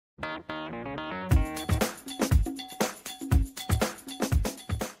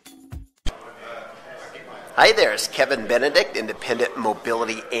Hi there, it's Kevin Benedict, Independent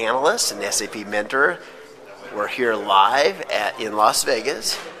Mobility Analyst and SAP Mentor. We're here live in Las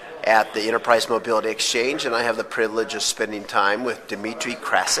Vegas at the Enterprise Mobility Exchange, and I have the privilege of spending time with Dmitri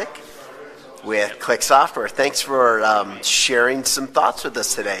Krasik with ClickSoftware. Thanks for sharing some thoughts with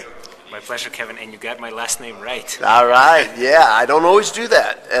us today. My pleasure, Kevin, and you got my last name right. All right, yeah, I don't always do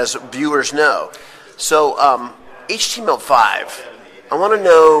that, as viewers know. So, HTML5, I want to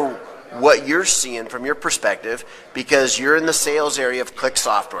know what you're seeing from your perspective, because you're in the sales area of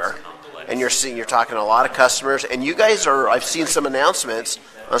ClickSoftware, and you're talking to a lot of customers, and you guys I've seen some announcements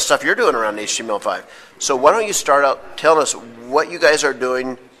on stuff you're doing around HTML5. So why don't you start out telling us what you guys are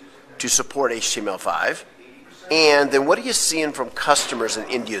doing to support HTML5, and then what are you seeing from customers and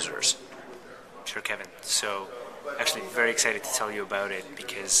end users? Sure, Kevin. So actually very excited to tell you about it,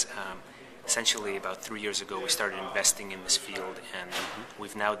 because essentially about 3 years ago we started investing in this field, and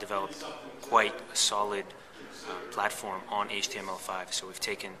we've now developed quite a solid platform on HTML5. So we've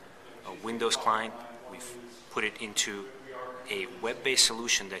taken a Windows client, we've put it into a web-based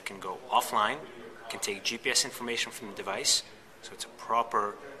solution that can go offline, can take GPS information from the device, so it's a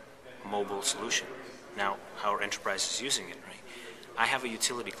proper mobile solution. Now, how our enterprise is using it, right? I have a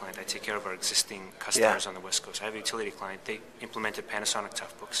utility client. I take care of our existing customers on the West Coast. I have a utility client. They implemented Panasonic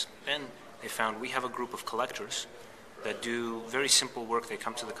Toughbooks. Then they found we have a group of collectors that do very simple work. They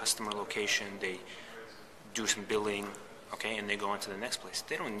come to the customer location, they do some billing, okay, and they go on to the next place.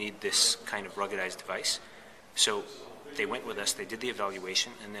 They don't need this kind of ruggedized device. So they went with us, they did the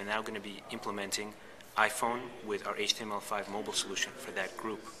evaluation, and they're now going to be implementing iPhone with our HTML5 mobile solution for that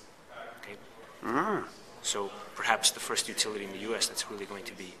group. Okay? So perhaps the first utility in the US that's really going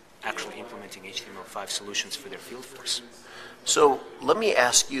to be actually implementing HTML5 solutions for their field force. So let me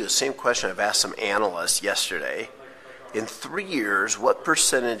ask you the same question I've asked some analysts yesterday. In 3 years, what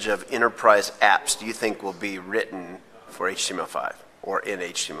percentage of enterprise apps do you think will be written for HTML5 or in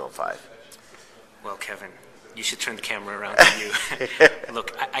HTML5? Well, Kevin, you should turn the camera around to you.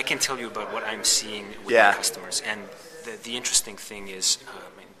 Look, I can tell you about what I'm seeing with my customers. And the interesting thing is,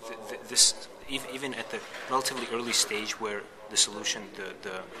 even at the relatively early stage where the solution,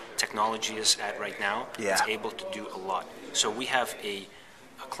 the technology is at right now, it's able to do a lot. So we have a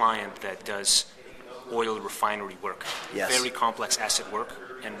client that does oil refinery work, very complex asset work,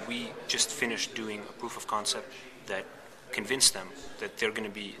 and we just finished doing a proof of concept that convinced them that they're going to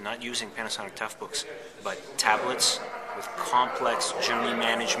be not using Panasonic Toughbooks, but tablets with complex journey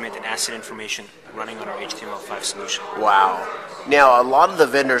management and asset information running on our HTML5 solution. Wow. Now, a lot of the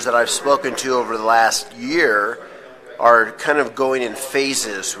vendors that I've spoken to over the last year are kind of going in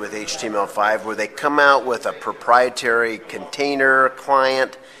phases with HTML5, where they come out with a proprietary container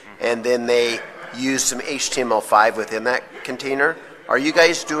client, and then they use some HTML5 within that container. Are you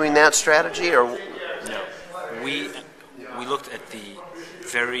guys doing that strategy, or no? We looked at the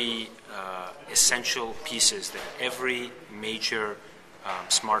very essential pieces that every major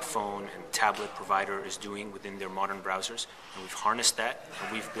smartphone and tablet provider is doing within their modern browsers, and we've harnessed that,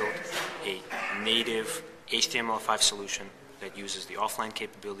 and we've built a native HTML5 solution that uses the offline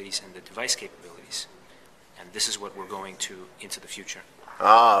capabilities and the device capabilities. And this is what we're going to into the future.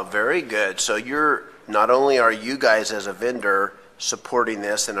 Ah, very good. So not only are you guys as a vendor supporting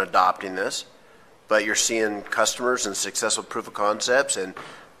this and adopting this, but you're seeing customers and successful proof of concepts and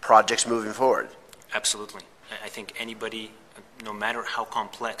projects moving forward. Absolutely. I think anybody, no matter how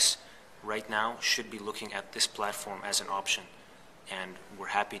complex, right now should be looking at this platform as an option. And we're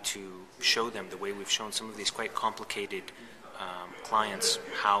happy to show them, the way we've shown some of these quite complicated clients,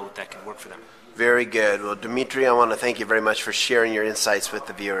 how that can work for them. Very good. Well, Dmitri, I want to thank you very much for sharing your insights with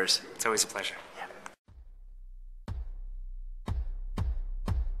the viewers. It's always a pleasure.